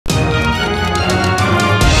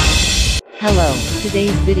Hello, today's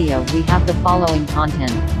video we have the following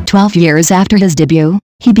content. 12 years after his debut,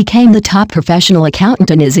 he became the top professional accountant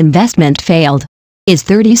and his investment failed. Is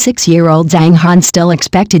 36-year-old Zhang Han still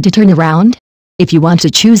expected to turn around? If you want to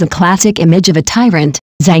choose a classic image of a tyrant,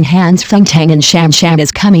 Zhang Han's Feng Tang and Shan Shan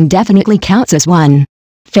is coming definitely counts as one.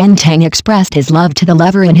 Feng Tang expressed his love to the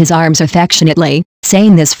lover in his arms affectionately,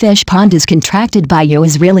 saying this fish pond is contracted by you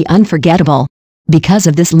is really unforgettable. Because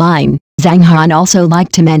of this line, Zhang Han also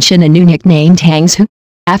liked to mention a new nickname Tang Su.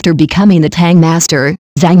 After becoming the Tang Master,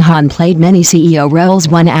 Zhang Han played many CEO roles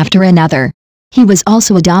one after another. He was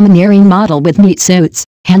also a domineering model with neat suits,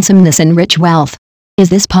 handsomeness and rich wealth. Is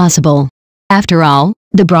this possible? After all,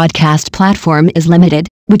 the broadcast platform is limited,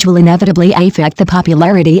 which will inevitably affect the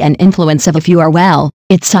popularity and influence of a few.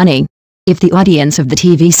 It's sunny. If the audience of the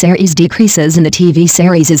TV series decreases and the TV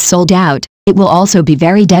series is sold out, it will also be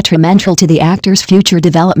very detrimental to the actor's future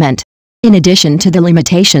development. In addition to the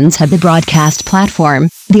limitations of the broadcast platform,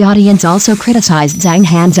 the audience also criticized Zhang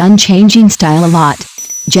Han's unchanging style a lot.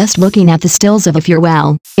 Just looking at the stills of If You're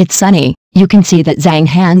Well, It's Sunny, you can see that Zhang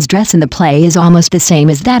Han's dress in the play is almost the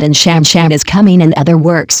same as that in Shan Shan is Coming and other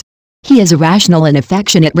works. He is a rational and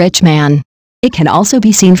affectionate rich man. It can also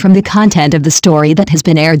be seen from the content of the story that has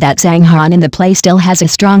been aired that Zhang Han in the play still has a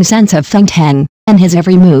strong sense of Feng Tang, and his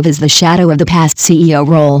every move is the shadow of the past CEO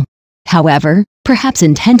role. However, perhaps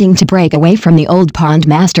intending to break away from the old pond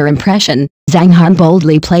master impression, Zhang Han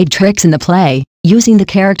boldly played tricks in the play, using the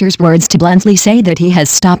character's words to bluntly say that he has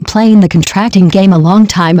stopped playing the contracting game a long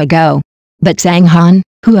time ago. But Zhang Han,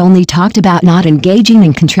 who only talked about not engaging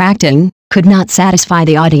in contracting, could not satisfy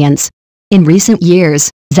the audience. In recent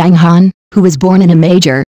years, Zhang Han, who was born in a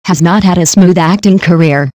major, has not had a smooth acting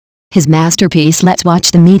career. His masterpiece Let's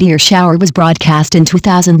Watch the Meteor Shower was broadcast in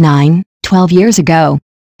 2009, 12 years ago.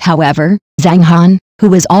 However, Zhang Han, who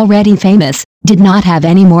was already famous, did not have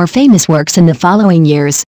any more famous works in the following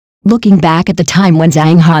years. Looking back at the time when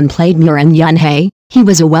Zhang Han played Muran Yunhei, he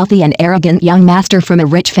was a wealthy and arrogant young master from a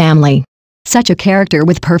rich family. Such a character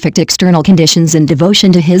with perfect external conditions and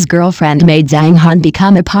devotion to his girlfriend made Zhang Han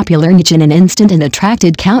become a popular niche in an instant and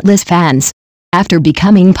attracted countless fans. After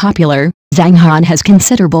becoming popular, Zhang Han has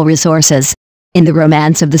considerable resources. In the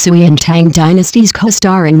romance of the Sui and Tang dynasties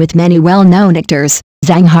co-starring with many well-known actors,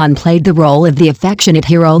 Zhang Han played the role of the affectionate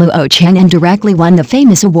hero Luo Chen and directly won the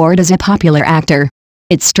famous award as a popular actor.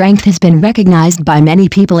 Its strength has been recognized by many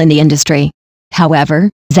people in the industry. However,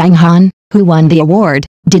 Zhang Han, who won the award,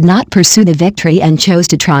 did not pursue the victory and chose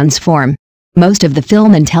to transform. Most of the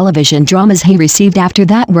film and television dramas he received after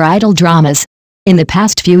that were idol dramas. In the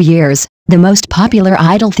past few years, the most popular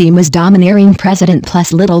idol theme was Domineering President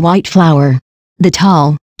plus Little White Flower. The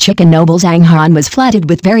tall, chicken noble Zhang Han was flooded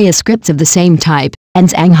with various scripts of the same type, and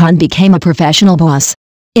Zhang Han became a professional boss.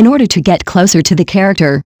 In order to get closer to the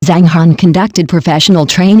character, Zhang Han conducted professional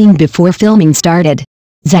training before filming started.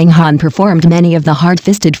 Zhang Han performed many of the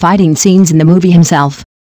hard-fisted fighting scenes in the movie himself.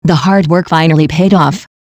 The hard work finally paid off.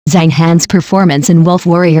 Zhang Han's performance in Wolf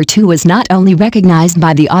Warrior 2 was not only recognized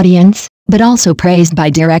by the audience, but also praised by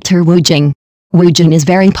director Wu Jing. Wu Jing is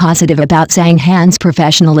very positive about Zhang Han's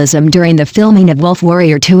professionalism during the filming of Wolf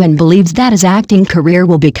Warrior 2 and believes that his acting career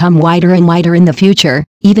will become wider and wider in the future,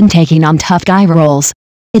 even taking on tough guy roles.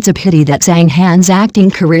 It's a pity that Zhang Han's acting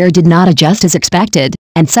career did not adjust as expected,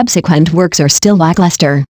 and subsequent works are still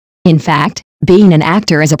lackluster. In fact, being an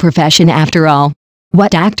actor is a profession after all.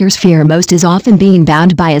 What actors fear most is often being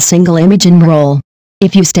bound by a single image and role.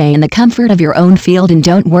 If you stay in the comfort of your own field and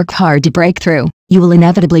don't work hard to break through, you will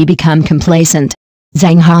inevitably become complacent.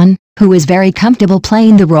 Zhang Han, who is very comfortable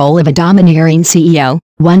playing the role of a domineering CEO,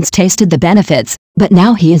 once tasted the benefits, but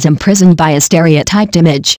now he is imprisoned by a stereotyped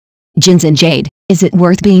image. Jins and Jade, is it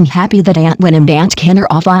worth being happy that Aunt Wen and Aunt Ken are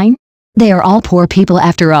offline? They are all poor people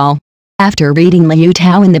after all. After reading Liu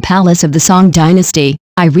Tao in the Palace of the Song Dynasty,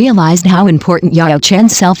 I realized how important Yao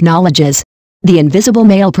Chen's self-knowledge is. The invisible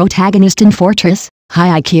male protagonist in Fortress,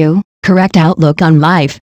 high IQ, correct outlook on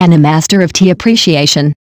life, and a master of tea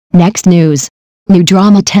appreciation. Next news. New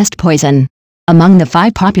drama Test Poison. Among the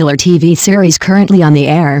 5 popular TV series currently on the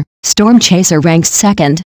air, Storm Chaser ranks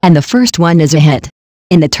second, and the first one is a hit.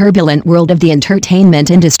 In the turbulent world of the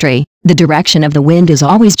entertainment industry, the direction of the wind is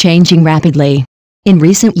always changing rapidly. In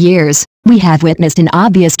recent years, we have witnessed an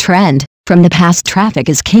obvious trend, from the past traffic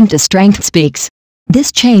is king to strength speaks.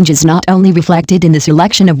 This change is not only reflected in the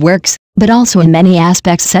selection of works, but also in many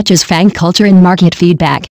aspects such as fan culture and market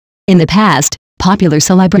feedback. In the past, popular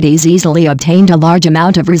celebrities easily obtained a large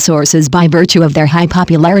amount of resources by virtue of their high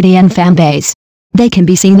popularity and fan base. They can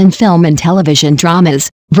be seen in film and television dramas,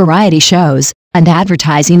 variety shows, and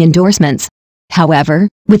advertising endorsements. However,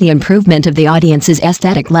 with the improvement of the audience's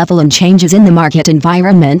aesthetic level and changes in the market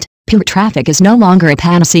environment, pure traffic is no longer a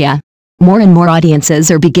panacea. More and more audiences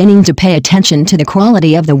are beginning to pay attention to the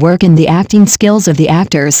quality of the work and the acting skills of the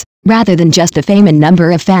actors, rather than just the fame and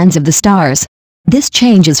number of fans of the stars. This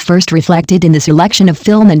change is first reflected in the selection of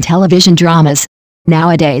film and television dramas.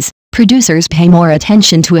 Nowadays, producers pay more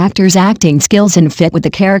attention to actors' acting skills and fit with the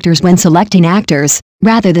characters when selecting actors,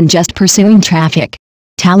 rather than just pursuing traffic.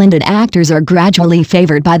 Talented actors are gradually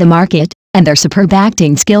favored by the market, and their superb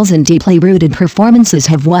acting skills and deeply rooted performances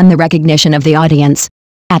have won the recognition of the audience.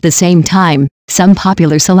 At the same time, some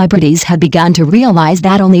popular celebrities have begun to realize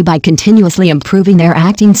that only by continuously improving their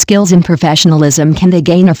acting skills and professionalism can they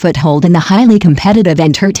gain a foothold in the highly competitive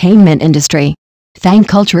entertainment industry. Fan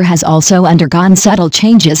culture has also undergone subtle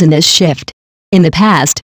changes in this shift. In the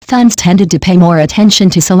past, fans tended to pay more attention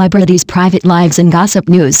to celebrities' private lives and gossip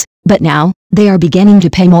news, but now, they are beginning to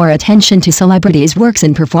pay more attention to celebrities' works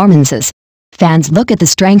and performances. Fans look at the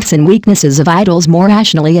strengths and weaknesses of idols more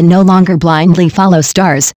rationally and no longer blindly follow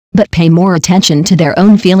stars, but pay more attention to their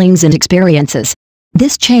own feelings and experiences.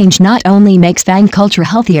 This change not only makes fan culture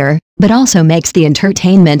healthier, but also makes the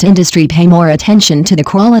entertainment industry pay more attention to the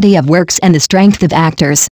quality of works and the strength of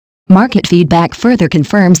actors. Market feedback further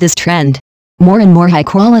confirms this trend. More and more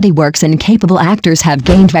high-quality works and capable actors have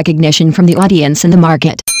gained recognition from the audience and the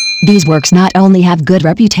market. These works not only have good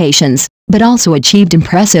reputations, but also achieved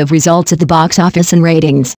impressive results at the box office and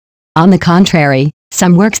ratings. On the contrary,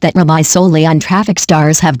 some works that rely solely on traffic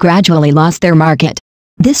stars have gradually lost their market.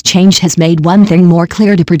 This change has made one thing more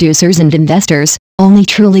clear to producers and investors: only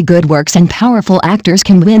truly good works and powerful actors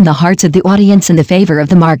can win the hearts of the audience and the favor of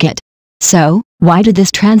the market. So, why did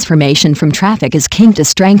this transformation from traffic as king to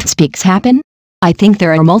strength speaks happen? I think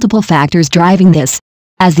there are multiple factors driving this.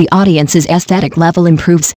 As the audience's aesthetic level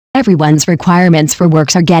improves, everyone's requirements for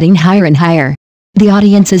works are getting higher and higher. The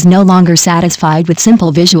audience is no longer satisfied with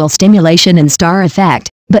simple visual stimulation and star effect,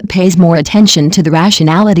 but pays more attention to the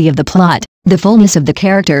rationality of the plot, the fullness of the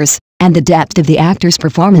characters, and the depth of the actors'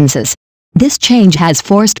 performances. This change has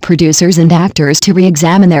forced producers and actors to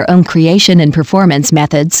re-examine their own creation and performance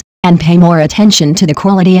methods, and pay more attention to the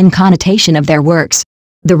quality and connotation of their works.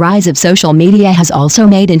 The rise of social media has also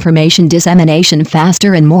made information dissemination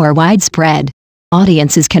faster and more widespread.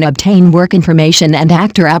 Audiences can obtain work information and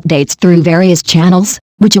actor updates through various channels,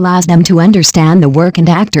 which allows them to understand the work and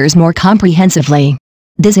actors more comprehensively.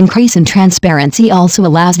 This increase in transparency also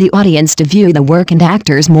allows the audience to view the work and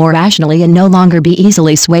actors more rationally and no longer be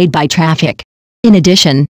easily swayed by traffic. In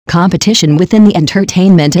addition, competition within the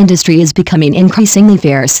entertainment industry is becoming increasingly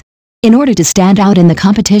fierce. In order to stand out in the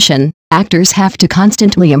competition, actors have to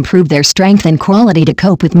constantly improve their strength and quality to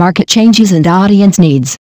cope with market changes and audience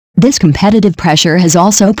needs. This competitive pressure has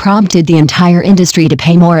also prompted the entire industry to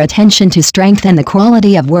pay more attention to strength and the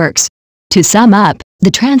quality of works. To sum up, the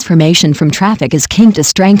transformation from traffic as king to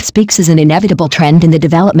strength speaks as an inevitable trend in the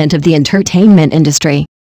development of the entertainment industry.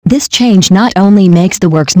 This change not only makes the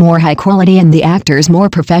works more high quality and the actors more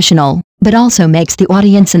professional, but also makes the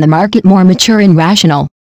audience and the market more mature and rational.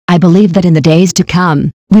 I believe that in the days to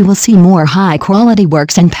come, we will see more high-quality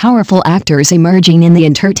works and powerful actors emerging in the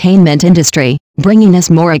entertainment industry, bringing us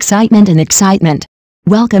more excitement and excitement.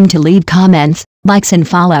 Welcome to leave comments, likes and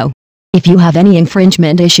follow. If you have any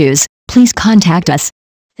infringement issues, please contact us.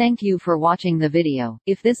 Thank you for watching the video.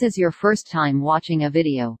 If this is your first time watching a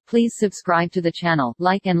video, please subscribe to the channel,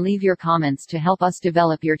 like and leave your comments to help us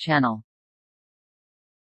develop your channel.